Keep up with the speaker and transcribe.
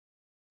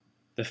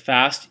The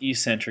fast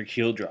eccentric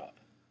heel drop.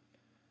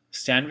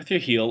 Stand with your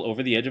heel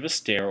over the edge of a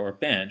stair or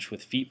bench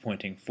with feet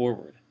pointing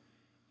forward.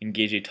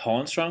 Engage a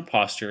tall and strong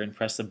posture and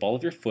press the ball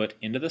of your foot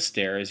into the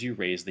stair as you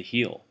raise the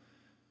heel.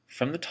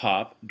 From the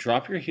top,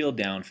 drop your heel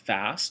down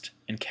fast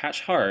and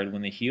catch hard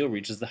when the heel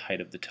reaches the height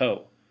of the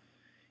toe.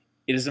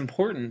 It is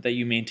important that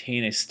you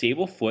maintain a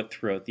stable foot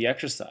throughout the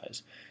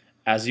exercise.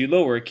 As you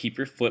lower, keep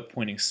your foot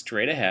pointing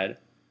straight ahead,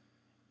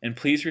 and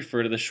please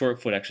refer to the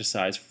short foot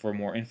exercise for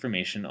more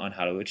information on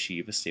how to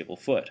achieve a stable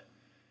foot.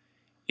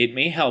 It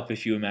may help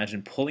if you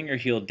imagine pulling your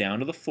heel down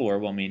to the floor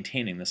while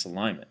maintaining this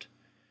alignment.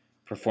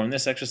 Perform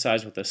this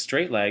exercise with a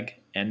straight leg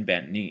and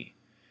bent knee.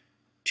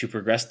 To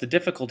progress the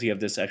difficulty of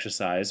this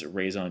exercise,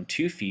 raise on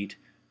 2 feet,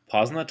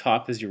 pause on the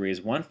top as you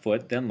raise one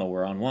foot, then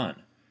lower on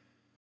one.